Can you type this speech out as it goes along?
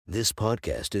This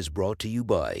podcast is brought to you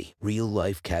by Real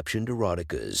Life Captioned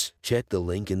Eroticas. Check the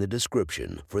link in the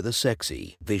description for the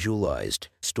sexy, visualized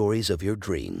stories of your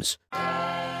dreams.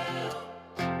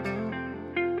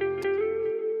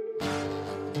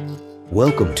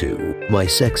 Welcome to My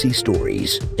Sexy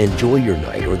Stories. Enjoy your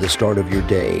night or the start of your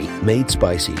day, made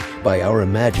spicy by our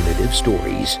imaginative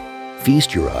stories.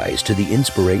 Feast your eyes to the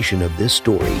inspiration of this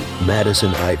story,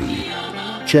 Madison Ivy.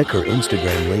 Check her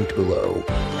Instagram linked below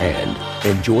and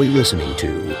enjoy listening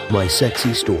to My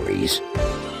Sexy Stories.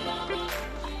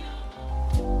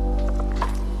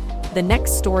 The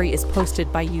next story is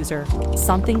posted by user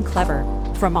Something Clever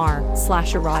from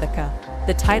r/erotica.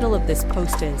 The title of this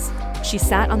post is, "She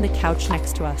sat on the couch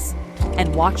next to us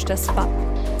and watched us fuck."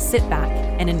 Sit back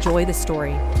and enjoy the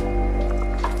story.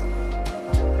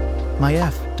 My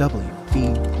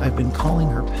FWB, I've been calling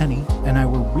her Penny, and I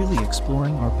were really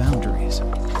exploring our boundaries.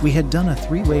 We had done a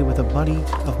three-way with a buddy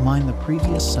of mine the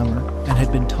previous summer and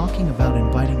had been talking about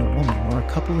inviting a woman or a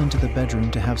couple into the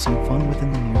bedroom to have some fun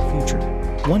within the near future.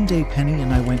 One day, Penny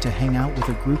and I went to hang out with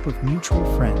a group of mutual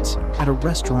friends at a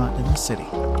restaurant in the city.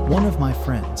 One of my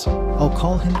friends, I'll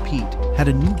call him Pete, had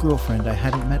a new girlfriend I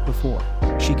hadn't met before.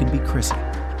 She could be Chrissy.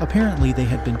 Apparently they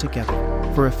had been together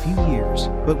for a few years,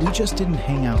 but we just didn't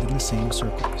hang out in the same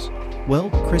circles. Well,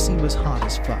 Chrissy was hot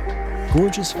as fuck.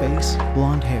 Gorgeous face,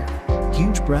 blonde hair,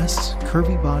 huge breasts,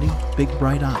 curvy body, big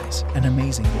bright eyes, and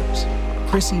amazing lips.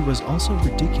 Chrissy was also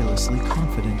ridiculously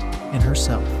confident in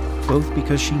herself, both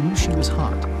because she knew she was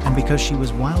hot and because she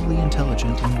was wildly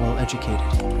intelligent and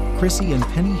well-educated. Chrissy and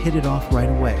Penny hit it off right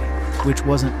away, which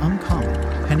wasn't uncommon.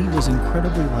 Penny was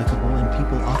incredibly likable and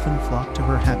people often flocked to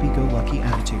her happy-go-lucky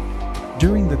attitude.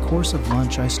 During the course of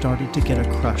lunch, I started to get a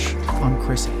crush on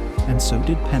Chrissy, and so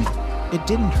did Penny. It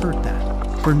didn't hurt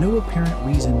that, for no apparent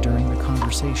reason during the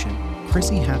conversation,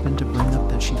 Chrissy happened to bring up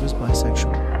that she was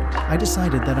bisexual. I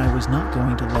decided that I was not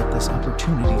going to let this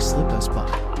opportunity slip us by,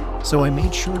 so I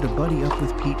made sure to buddy up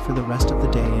with Pete for the rest of the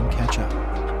day and catch up.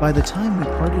 By the time we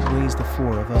parted ways, the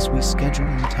four of us, we scheduled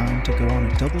in time to go on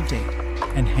a double date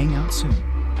and hang out soon.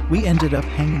 We ended up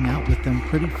hanging out with them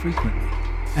pretty frequently,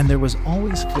 and there was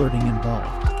always flirting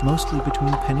involved, mostly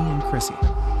between Penny and Chrissy.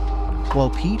 While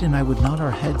Pete and I would nod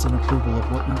our heads in approval of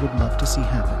what we would love to see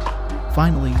happen.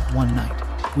 Finally, one night,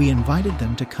 we invited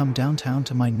them to come downtown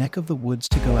to my neck of the woods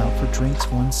to go out for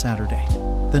drinks one Saturday.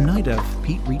 The night of,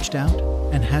 Pete reached out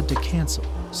and had to cancel.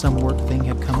 Some work thing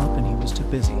had come up and he was too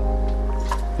busy.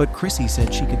 But Chrissy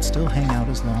said she could still hang out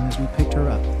as long as we picked her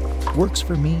up. Works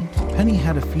for me. Penny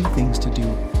had a few things to do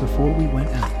before we went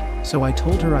out, so I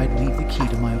told her I'd leave the key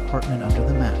to my apartment under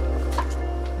the mat.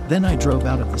 Then I drove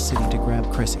out of the city to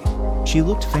grab Chrissy. She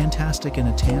looked fantastic in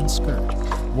a tan skirt,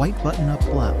 white button-up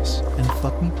blouse, and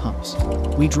fuck me pumps.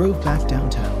 We drove back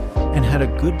downtown and had a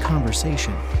good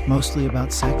conversation, mostly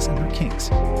about sex and her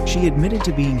kinks. She admitted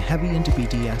to being heavy into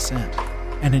BDSM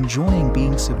and enjoying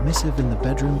being submissive in the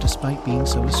bedroom despite being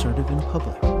so assertive in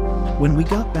public. When we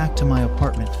got back to my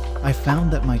apartment, I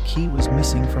found that my key was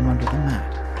missing from under the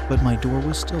mat, but my door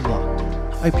was still locked.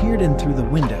 I peered in through the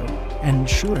window, and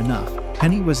sure enough,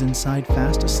 Penny was inside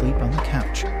fast asleep on the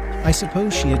couch. I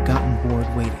suppose she had gotten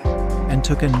bored waiting and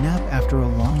took a nap after a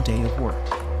long day of work.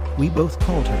 We both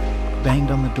called her, banged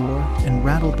on the door, and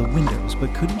rattled the windows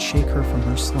but couldn't shake her from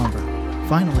her slumber.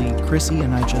 Finally, Chrissy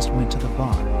and I just went to the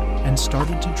bar and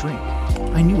started to drink.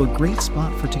 I knew a great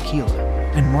spot for tequila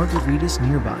and margaritas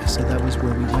nearby, so that was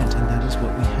where we went and that is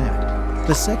what we had.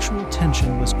 The sexual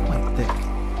tension was quite thick.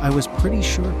 I was pretty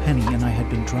sure Penny and I had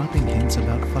been dropping hints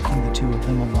about fucking the two of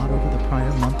them a lot over the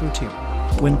prior month or two.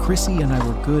 When Chrissy and I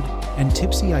were good and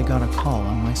tipsy, I got a call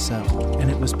on my cell,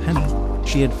 and it was Penny.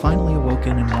 She had finally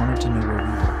awoken and wanted to know where we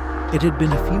were. It had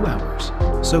been a few hours,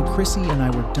 so Chrissy and I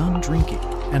were done drinking,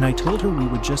 and I told her we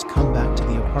would just come back to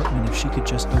the apartment if she could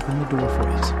just open the door for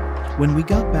us. When we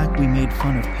got back, we made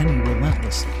fun of Penny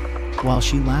relentlessly, while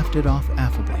she laughed it off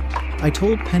affably. I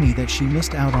told Penny that she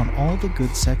missed out on all the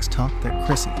good sex talk that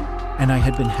Chrissy and I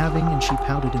had been having, and she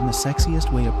pouted in the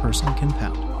sexiest way a person can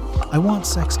pout. "I want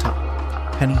sex talk."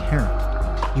 Penny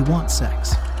harumphed. "You want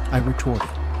sex?" I retorted.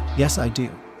 "Yes, I do."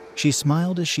 She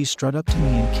smiled as she strutted up to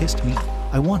me and kissed me.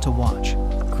 "I want to watch,"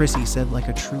 Chrissy said like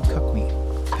a true cuckquean.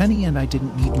 Penny and I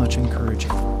didn't need much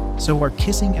encouraging, so our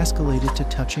kissing escalated to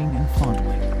touching and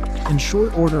fondling. In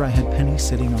short order, I had Penny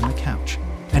sitting on the couch,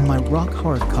 and my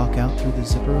rock-hard cock out through the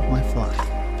zipper of my fly.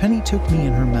 Penny took me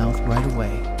in her mouth right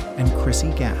away, and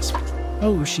Chrissy gasped.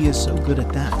 "Oh, she is so good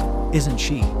at that, isn't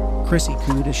she?" Chrissy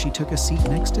cooed as she took a seat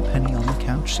next to Penny on the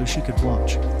couch so she could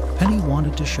watch. Penny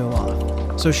wanted to show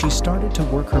off, so she started to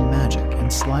work her magic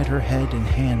and slide her head and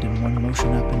hand in one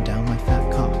motion up and down my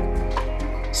fat cock.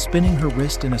 spinning her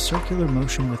wrist in a circular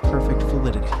motion with perfect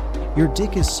fluidity. "Your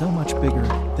dick is so much bigger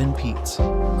than Pete's,"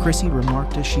 Chrissy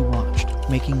remarked as she watched,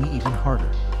 making me even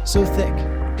harder. "So thick,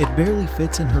 it barely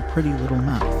fits in her pretty little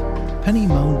mouth." Penny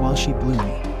moaned while she blew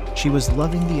me. She was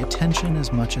loving the attention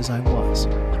as much as I was.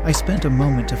 I spent a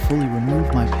moment to fully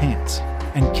remove my pants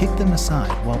and kick them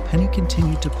aside while Penny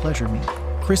continued to pleasure me.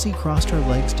 Chrissy crossed her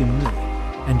legs demurely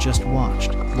and just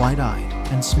watched, wide-eyed,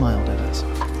 and smiled at us.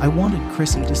 I wanted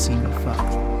Chrissy to see me fuck.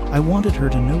 I wanted her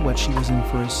to know what she was in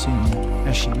for as soon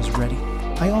as she was ready.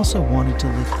 I also wanted to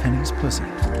lick Penny's pussy.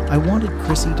 I wanted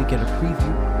Chrissy to get a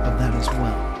preview of that as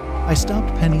well. I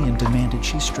stopped Penny and demanded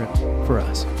she strip for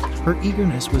us. Her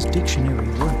eagerness was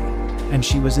dictionary-worthy, and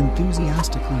she was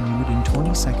enthusiastically nude in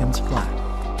 20 seconds flat.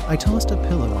 I tossed a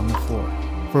pillow on the floor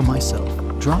for myself,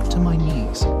 dropped to my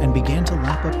knees, and began to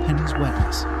lap up Penny's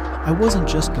wetness. I wasn't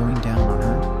just going down on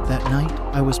her. That night,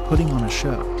 I was putting on a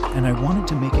show, and I wanted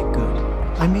to make it good.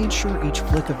 I made sure each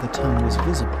flick of the tongue was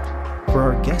visible for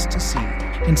our guest to see.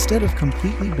 Instead of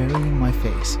completely burying my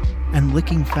face and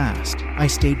licking fast, I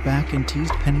stayed back and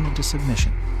teased Penny into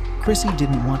submission. Chrissy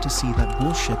didn't want to see that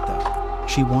bullshit though.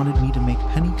 She wanted me to make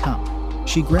Penny come.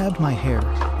 She grabbed my hair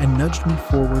and nudged me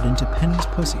forward into Penny's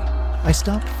pussy. I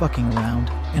stopped fucking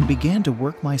around and began to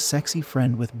work my sexy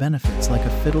friend with benefits like a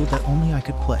fiddle that only I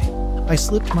could play. I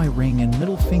slipped my ring and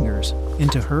middle fingers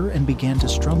into her and began to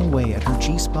strum away at her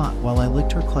G-spot while I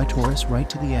licked her clitoris right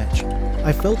to the edge.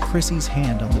 I felt Chrissy's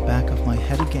hand on the back of my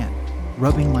head again,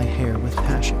 rubbing my hair with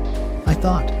passion. I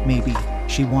thought maybe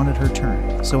she wanted her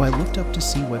turn, so I looked up to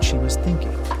see what she was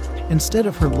thinking. Instead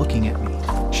of her looking at me,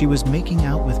 she was making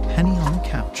out with Penny on the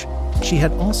couch. She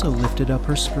had also lifted up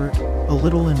her skirt a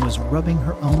little and was rubbing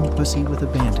her own pussy with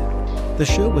abandon. The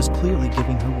show was clearly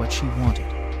giving her what she wanted.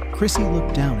 Chrissy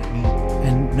looked down at me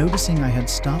and, noticing I had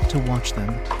stopped to watch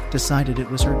them, decided it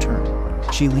was her turn.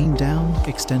 She leaned down,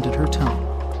 extended her tongue,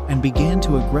 and began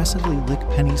to aggressively lick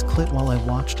Penny's clit while I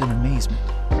watched in amazement.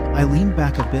 I leaned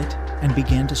back a bit and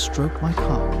began to stroke my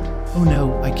cock. "Oh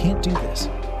no, I can't do this.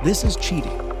 This is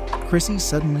cheating." Chrissy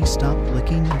suddenly stopped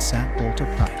licking and sat bolt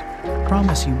upright.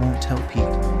 "Promise you won't tell Pete."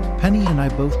 Penny and I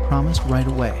both promised right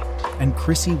away, and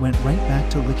Chrissy went right back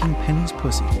to licking Penny's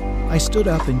pussy. I stood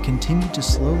up and continued to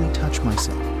slowly touch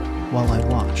myself while I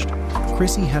watched.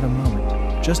 Chrissy had a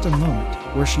moment, just a moment,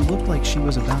 where she looked like she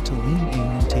was about to lean in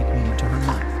and take me into her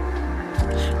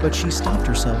mouth. But she stopped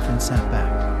herself and sat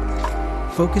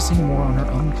back, focusing more on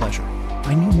her own pleasure.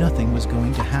 I knew nothing was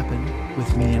going to happen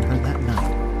with me and her that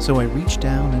night, so I reached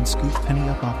down and scooped Penny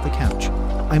up off the couch.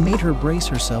 I made her brace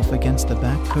herself against the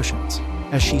back cushions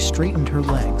as she straightened her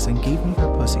legs and gave me her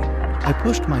pussy. I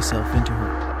pushed myself into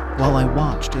her while I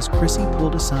watched as Chrissy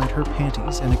pulled aside her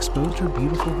panties and exposed her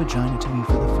beautiful vagina to me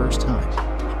for the first time.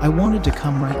 I wanted to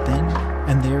come right then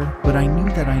and there, but I knew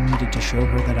that I needed to show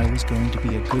her that I was going to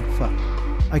be a good fuck.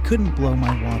 I couldn't blow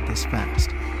my wad this fast.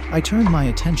 I turned my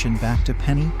attention back to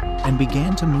Penny and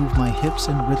began to move my hips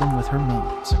in rhythm with her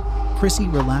moans. Chrissy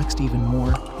relaxed even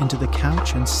more into the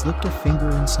couch and slipped a finger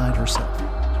inside herself.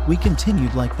 We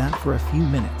continued like that for a few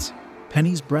minutes,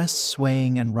 Penny's breasts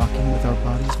swaying and rocking with our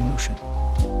bodies' motion.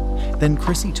 Then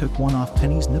Chrissy took one off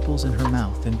Penny's nipples in her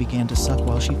mouth and began to suck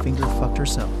while she finger-fucked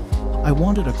herself. I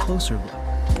wanted a closer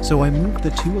look, so I moved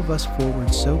the two of us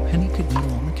forward so Penny could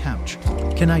kneel on the couch.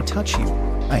 "Can I touch you?"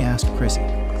 I asked Chrissy.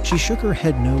 She shook her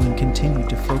head no and continued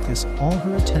to focus all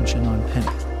her attention on Penny.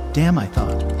 Damn, I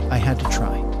thought. I had to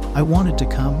try. I wanted to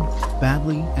come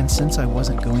badly, and since I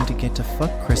wasn't going to get to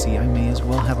fuck Chrissy, I may as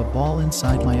well have a ball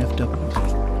inside my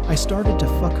FWB. I started to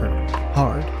fuck her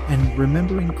hard, and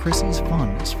remembering Chrissy's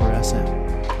fondness for SM,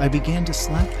 I began to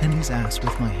slap Penny's ass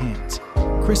with my hands.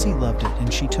 Chrissy loved it,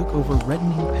 and she took over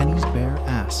reddening Penny's bare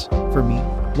ass for me.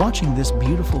 Watching this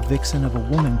beautiful vixen of a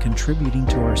woman contributing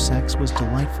to our sex was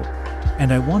delightful,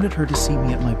 and I wanted her to see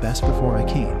me at my best before I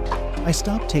came. I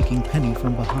stopped taking Penny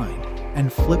from behind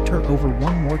and flipped her over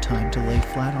one more time to lay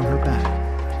flat on her back,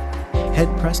 head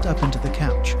pressed up into the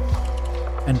couch,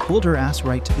 and pulled her ass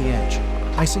right to the edge.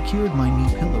 I secured my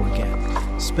knee pillow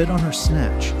again, spit on her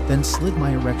snatch, then slid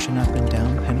my erection up and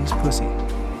down Penny's pussy,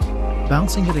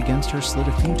 bouncing it against her slit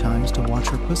a few times to watch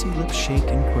her pussy lips shake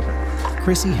and quiver.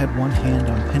 Chrissy had one hand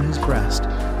on Penny's breast,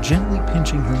 gently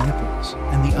pinching her nipples,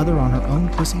 and the other on her own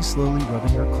pussy, slowly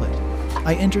rubbing her clit.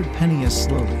 I entered Penny as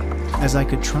slowly as I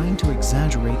could, trying to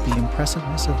exaggerate the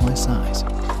impressiveness of my size.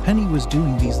 Penny was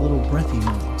doing these little breathy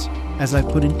moans as I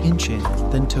put an inch in,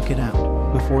 then took it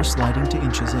out, before sliding to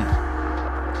inches in,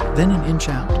 then an inch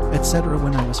out, etc.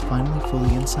 When I was finally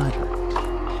fully inside her,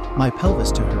 my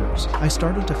pelvis to hers, I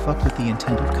started to fuck with the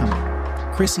intent of coming.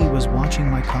 Chrissy was watching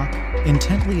my cock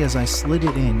intently as I slid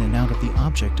it in and out of the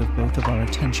object of both of our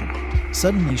attention.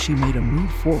 Suddenly, she made a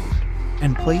move forward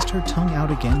and placed her tongue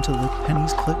out again to lick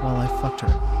Penny's clit while I fucked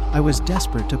her. I was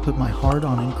desperate to put my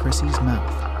hard-on in Chrissy's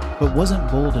mouth, but wasn't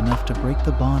bold enough to break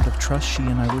the bond of trust she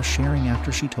and I were sharing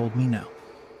after she told me no.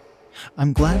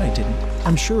 I'm glad I didn't.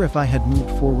 I'm sure if I had moved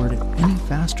forward any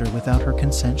faster without her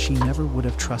consent, she never would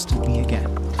have trusted me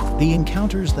again. The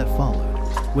encounters that followed,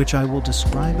 which I will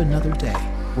describe another day,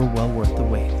 were well worth the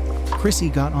wait. Chrissy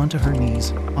got onto her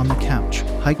knees on the couch,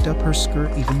 hiked up her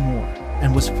skirt even more,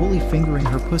 and was fully fingering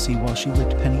her pussy while she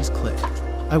licked Penny's clit.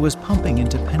 I was pumping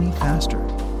into Penny faster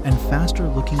and faster,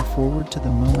 looking forward to the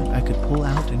moment I could pull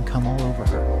out and come all over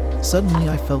her. Suddenly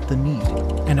I felt the need,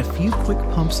 and a few quick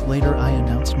pumps later I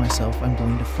announced myself, I'm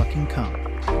going to fucking come.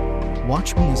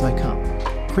 Watch me as I come.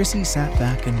 Chrissy sat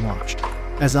back and watched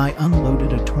as I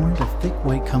unloaded a torrent of thick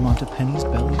white cum onto Penny's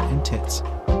belly and tits.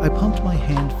 I pumped my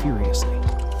hand furiously,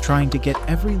 trying to get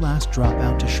every last drop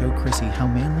out to show Chrissy how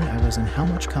manly I was and how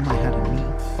much cum I had in me.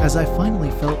 As I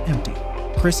finally felt empty,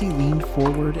 Chrissy leaned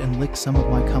forward and licked some of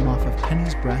my cum off of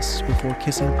Penny's breasts before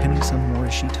kissing Penny some more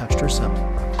as she touched herself.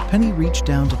 Penny reached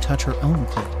down to touch her own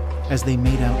clit as they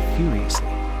made out furiously.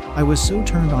 I was so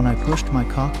turned on I pushed my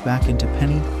cock back into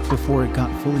Penny before it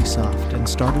got fully soft and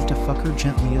started to fuck her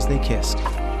gently as they kissed.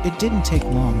 It didn't take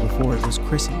long before it was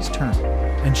Chrissy's turn,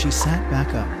 and she sat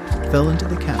back up, fell into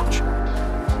the couch,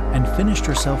 and finished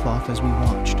herself off as we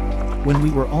watched. When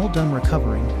we were all done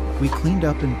recovering, we cleaned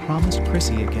up and promised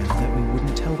Chrissy again that we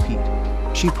wouldn't tell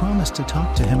Pete. She promised to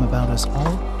talk to him about us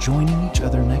all joining each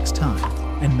other next time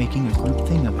and making a group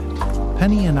thing of it.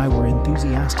 Penny and I were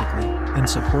enthusiastically in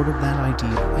support of that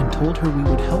idea and told her we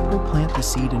would help her plant the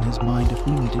seed in his mind if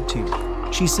we needed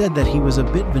to. She said that he was a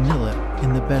bit vanilla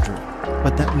in the bedroom,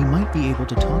 but that we might be able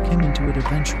to talk him into it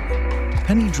eventually.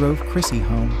 Penny drove Chrissy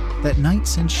home that night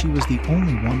since she was the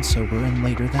only one sober, and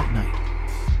later that night,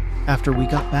 after we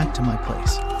got back to my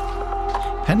place,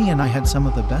 Penny and I had some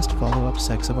of the best follow-up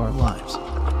sex of our lives.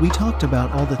 We talked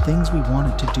about all the things we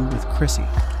wanted to do with Chrissy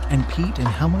and Pete and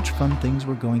how much fun things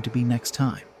were going to be next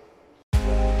time.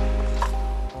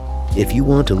 If you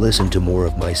want to listen to more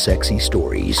of my sexy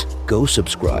stories, go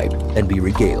subscribe and be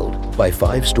regaled by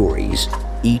 5 stories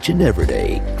each and every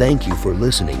day. Thank you for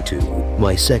listening to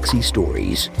My Sexy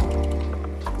Stories.